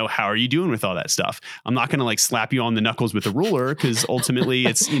 How are you doing with all that stuff? I'm not going to like slap you on the knuckles with a ruler because ultimately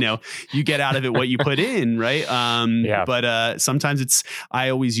it's, you get out of it what you put in, right? But sometimes I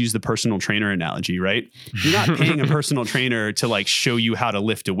always use the personal trainer analogy, right? You're not paying a personal trainer to like show you how to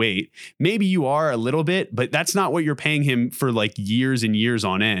lift a weight. Maybe you are a little bit, but that's not what you're paying him for like years and years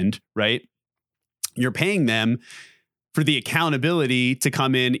on end, right? You're paying them for the accountability to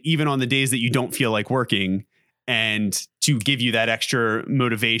come in even on the days that you don't feel like working and to give you that extra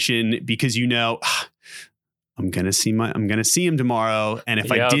motivation because I'm going to see him tomorrow. And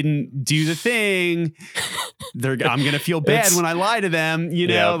if I didn't do the thing, I'm going to feel bad when I lie to them,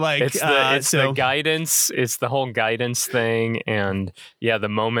 it's the guidance. It's the whole guidance thing. And the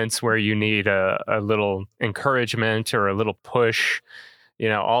moments where you need a little encouragement or a little push,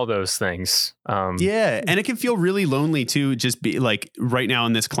 all those things. And it can feel really lonely too. Just be like right now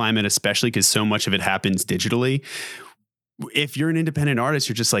in this climate, especially because so much of it happens digitally. If you're an independent artist,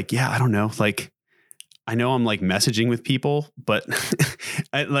 you're just like, I don't know, like, I know I'm like messaging with people, but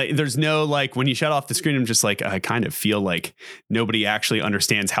there's no like when you shut off the screen, I'm just like, I kind of feel like nobody actually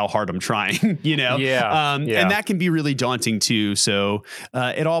understands how hard I'm trying, And that can be really daunting too. So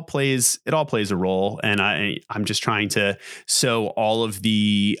it all plays a role. And I'm just trying to sow all of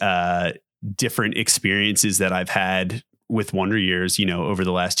the different experiences that I've had with Wonder Years, over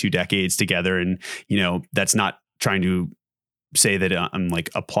the last 2 decades together. And, that's not trying to say that I'm like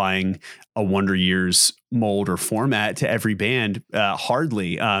applying a Wonder Years mold or format to every band.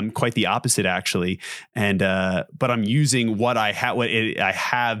 Hardly, quite the opposite actually. And, but I'm using what I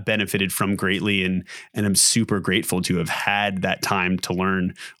have benefited from greatly. And I'm super grateful to have had that time to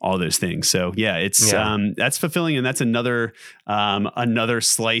learn all those things. So that's fulfilling. And that's another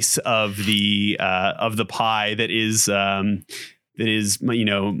slice of the pie that is,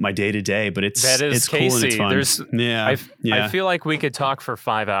 my day to day, but it's Casey. Cool and it's fun. I feel like we could talk for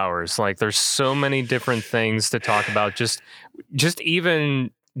 5 hours. Like there's so many different things to talk about. Just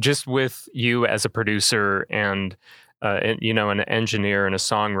with you as a producer and an engineer and a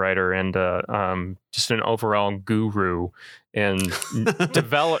songwriter and just an overall guru in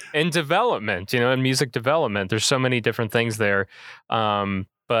development. In music development. There's so many different things there.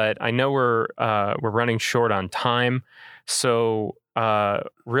 But I know we're running short on time. So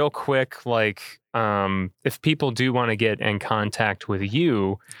real quick, like if people do want to get in contact with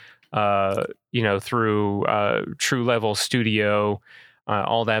you, through True Level Studio,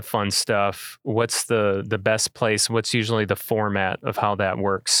 all that fun stuff, what's the best place? What's usually the format of how that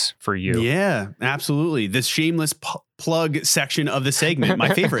works for you? Yeah, absolutely. This shameless plug section of the segment,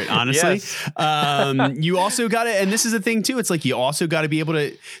 my favorite, honestly. Yes. You also got to, and this is the thing too, it's like you also got to be able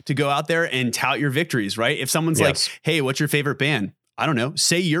to go out there and tout your victories, right? If someone's like, hey, what's your favorite band? I don't know,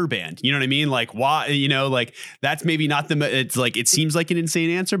 say your band. You know what I mean? Like, why, like that's maybe not it's like, it seems like an insane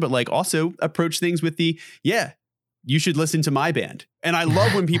answer, but like also approach things with you should listen to my band. And I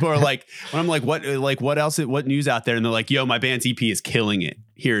love when people are like, when I'm like, what else, what news out there? And they're like, yo, my band's EP is killing it.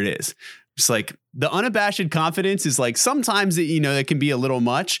 Here it is. Just like the unabashed confidence is like, sometimes that can be a little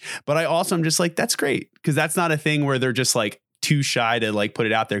much, but I'm just like, that's great. Cause that's not a thing where they're just like too shy to like put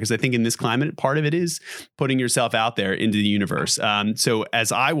it out there. Cause I think in this climate, part of it is putting yourself out there into the universe. So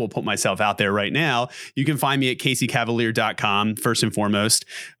as I will put myself out there right now, you can find me at CaseyCavalier.com first and foremost.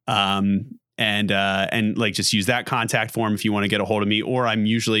 And like just use that contact form if you want to get a hold of me, or I'm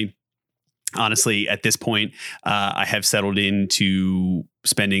usually, honestly, at this point, I have settled into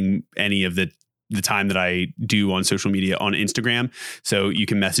spending any of the time that I do on social media on Instagram. So you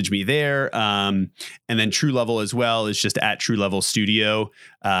can message me there. And then True Level as well is just at True Level Studio.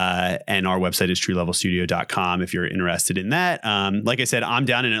 And our website is truelevelstudio.com if you're interested in that. Like I said, I'm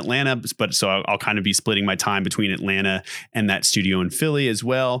down in Atlanta, but so I'll kind of be splitting my time between Atlanta and that studio in Philly as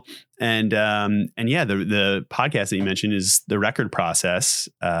well. And yeah, the podcast that you mentioned is The Record Process.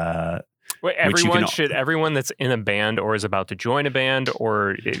 Wait, everyone that's in a band or is about to join a band,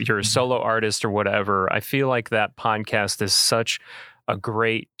 or you're a solo artist or whatever, I feel like that podcast is such a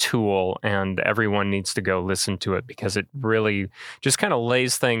great tool and everyone needs to go listen to it because it really just kind of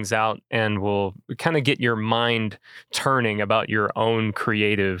lays things out and will kind of get your mind turning about your own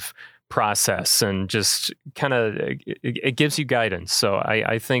creative process and just kind of, it gives you guidance. So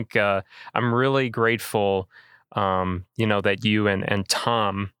I think I'm really grateful, that you and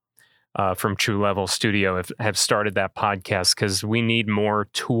Tom from True Level Studio have started that podcast, because we need more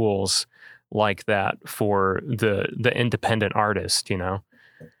tools like that for the independent artist,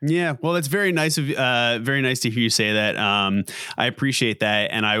 Yeah, well, that's very nice to hear you say that. I appreciate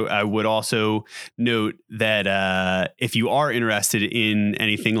that, and I would also note that if you are interested in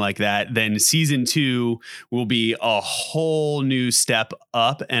anything like that, then season 2 will be a whole new step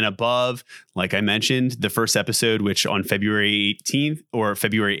up and above. Like I mentioned, the first episode, which on February 18th or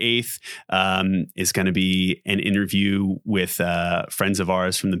February 8th, is going to be an interview with friends of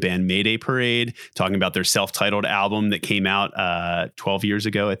ours from the band Mayday Parade, talking about their self-titled album that came out 12 years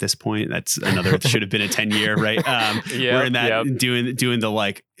ago at this point. That's another, should have been a 10-year, right? We're in that doing the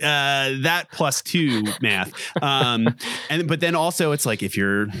like that plus 2 math. But then also it's like, if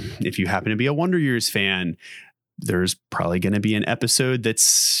you happen to be a Wonder Years fan, there's probably going to be an episode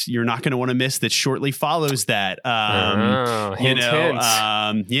you're not going to want to miss that shortly follows that. Hint.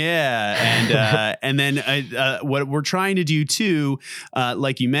 Yeah. And then what we're trying to do too,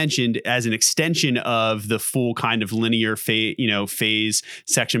 like you mentioned, as an extension of the full kind of linear phase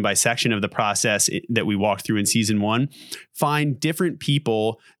section by section of the process that we walked through in season 1, find different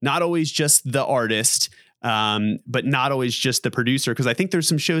people, not always just the artist, but not always just the producer, because I think there's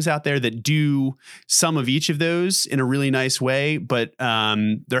some shows out there that do some of each of those in a really nice way, but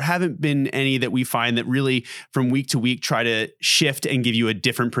there haven't been any that we find that really from week to week try to shift and give you a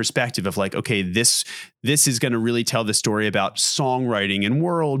different perspective of like, okay, this is going to really tell the story about songwriting and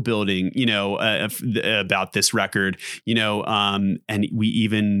world building, about this record, and we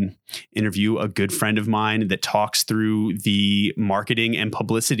even interview a good friend of mine that talks through the marketing and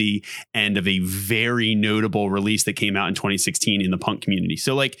publicity end of a very notable release that came out in 2016 in the punk community.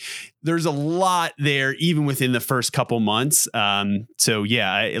 So like, there's a lot there, even within the first couple months. So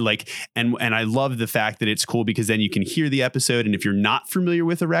yeah, I love the fact that it's cool because then you can hear the episode. And if you're not familiar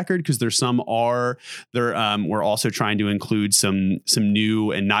with the record, because we're also trying to include some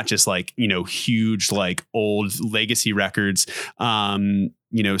new and not just like, huge, like old legacy records.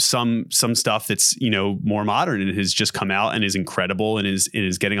 Some stuff that's, more modern and has just come out and is incredible and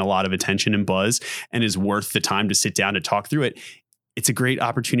is getting a lot of attention and buzz and is worth the time to sit down to talk through it. It's a great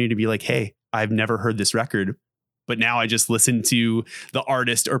opportunity to be like, hey, I've never heard this record, but now I just listened to the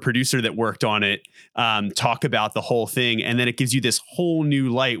artist or producer that worked on it talk about the whole thing. And then it gives you this whole new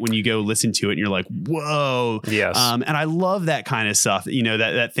light when you go listen to it and you're like, whoa. Yes. And I love that kind of stuff,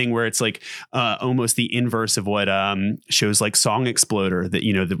 that thing where it's like almost the inverse of what shows like Song Exploder that,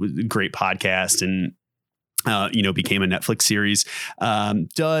 the great podcast and, became a Netflix series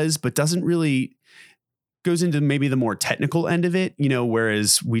does, but doesn't really goes into maybe the more technical end of it,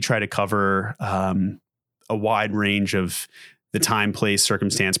 whereas we try to cover a wide range of the time, place,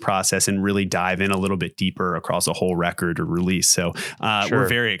 circumstance, process, and really dive in a little bit deeper across a whole record or release. So we're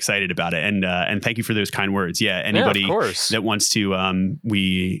very excited about it. And thank you for those kind words. Yeah. Anybody that wants to,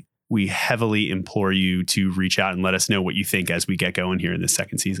 we heavily implore you to reach out and let us know what you think as we get going here in this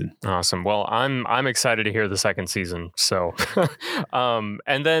second season. Awesome. Well, I'm excited to hear the second season. So,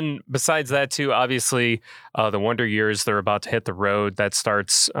 and then besides that too, obviously the Wonder Years, they're about to hit the road. That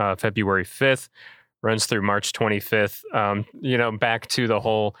starts February 5th. Runs through March 25th. Back to the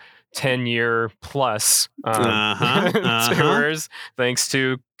whole 10-year plus tours, thanks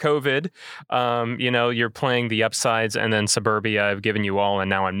to COVID. You're playing the Upsides and then Suburbia. I've given you all,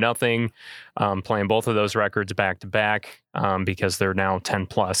 and now I'm nothing. Playing both of those records back to back because they're now 10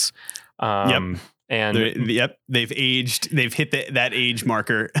 plus. And they've aged. They've hit that age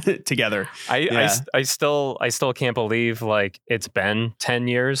marker together. I still can't believe like it's been 10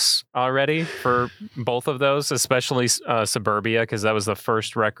 years already for both of those, especially Suburbia, because that was the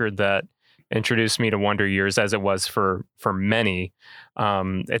first record that introduced me to Wonder Years, as it was for many.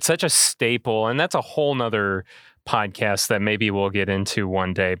 It's such a staple, and that's a whole nother podcast that maybe we'll get into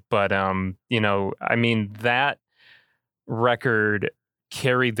one day. But that record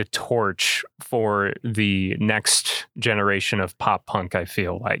carried the torch for the next generation of pop punk, I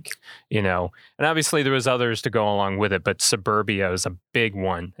feel like, and obviously there was others to go along with it, but Suburbia was a big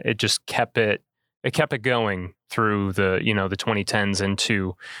one. It just kept it going through the 2010s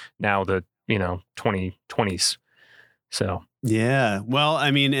into now the 2020s. So yeah, well,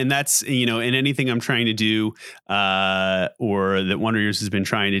 I mean, and that's, in anything I'm trying to do, or that Wonder Years has been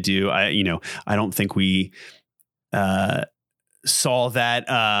trying to do, I don't think we, saw that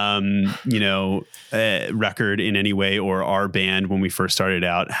record in any way, or our band when we first started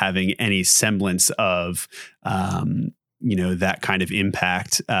out having any semblance of that kind of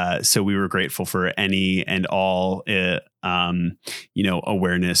impact. So we were grateful for any and all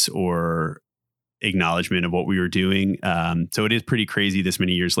awareness or acknowledgement of what we were doing. So it is pretty crazy this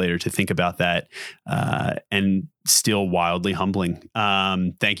many years later to think about that, and still wildly humbling.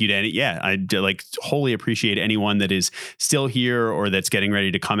 Thank you to any. Yeah, I wholly appreciate anyone that is still here or that's getting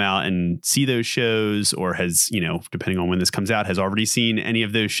ready to come out and see those shows, or has, depending on when this comes out, has already seen any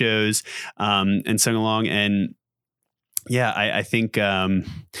of those shows and sung along. And yeah, I think the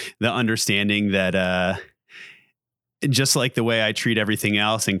understanding that just like the way I treat everything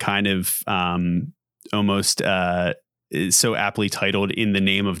else, and kind of almost is so aptly titled in the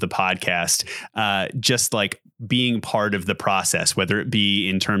name of the podcast, just like being part of the process, whether it be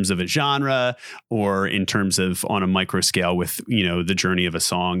in terms of a genre or in terms of on a micro scale with, the journey of a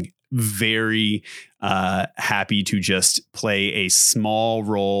song. Very happy to just play a small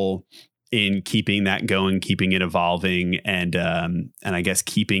role in keeping that going, keeping it evolving, and I guess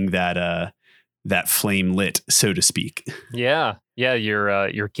keeping that flame lit, so to speak. Yeah.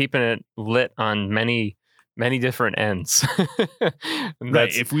 You're keeping it lit on many different ends.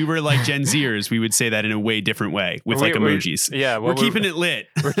 Right. If we were like Gen Zers, we would say that in a way different way with emojis. We're keeping it lit.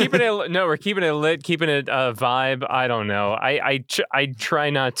 We're keeping it. No, we're keeping it lit. Keeping it vibe. I don't know. I try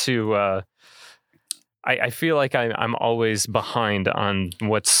not to. I feel like I'm always behind on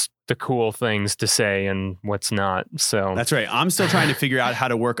what's the cool things to say and what's not. So that's right. I'm still trying to figure out how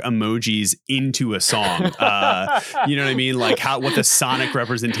to work emojis into a song. You know what I mean? Like what the sonic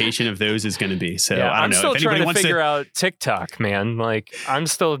representation of those is going to be. So I don't know. I'm still trying to figure out TikTok, man. Like I'm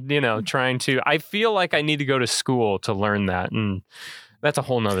still, trying to, I feel like I need to go to school to learn that. And that's a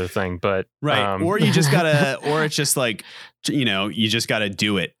whole nother thing, but right. Or you just gotta, or it's just like, you just gotta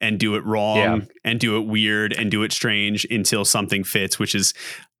do it and do it wrong and do it weird and do it strange until something fits, which is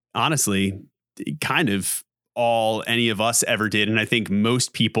honestly kind of all any of us ever did. And I think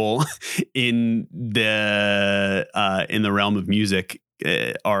most people in the realm of music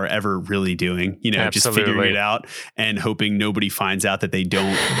are ever really doing, just figuring it out and hoping nobody finds out that they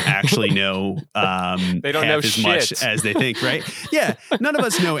don't actually know they don't know as shit. Much as they think, right? Yeah, none of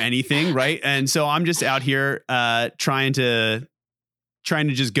us know anything, right? And so I'm just out here trying to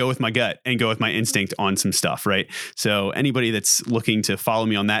just go with my gut and go with my instinct on some stuff, right? So anybody that's looking to follow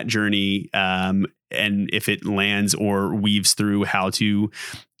me on that journey, and if it lands or weaves through how to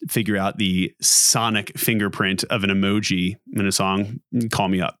figure out the sonic fingerprint of an emoji in a song, call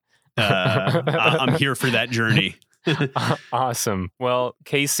me up. I'm here for that journey. Awesome. Well,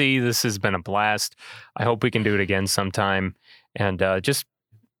 Casey, this has been a blast. I hope we can do it again sometime. And just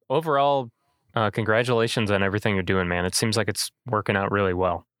overall, congratulations on everything you're doing, man. It seems like it's working out really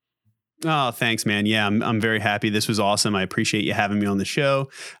well. Oh, thanks, man. Yeah, I'm very happy. This was awesome. I appreciate you having me on the show,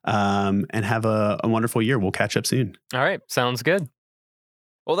 and have a wonderful year. We'll catch up soon. All right. Sounds good.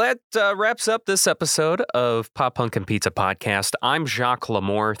 Well, that wraps up this episode of Pop Punk and Pizza Podcast. I'm Jacques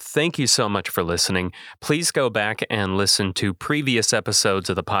Lamour. Thank you so much for listening. Please go back and listen to previous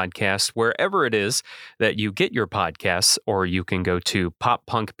episodes of the podcast wherever it is that you get your podcasts, or you can go to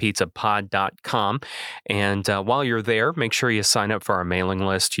poppunkpizzapod.com. And while you're there, make sure you sign up for our mailing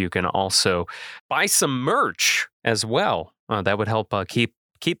list. You can also buy some merch as well. That would help keep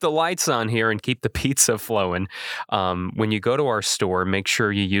the lights on here and keep the pizza flowing. When you go to our store, make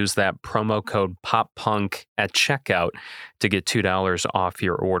sure you use that promo code POPPUNK at checkout to get $2 off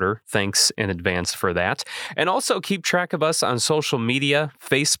your order. Thanks in advance for that. And also keep track of us on social media,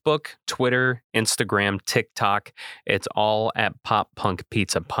 Facebook, Twitter, Instagram, TikTok. It's all at Pop Punk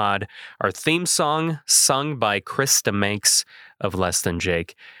Pizza Pod. Our theme song sung by Krista Manx of Less Than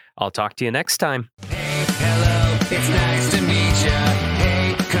Jake. I'll talk to you next time. Hey, hello, it's nice.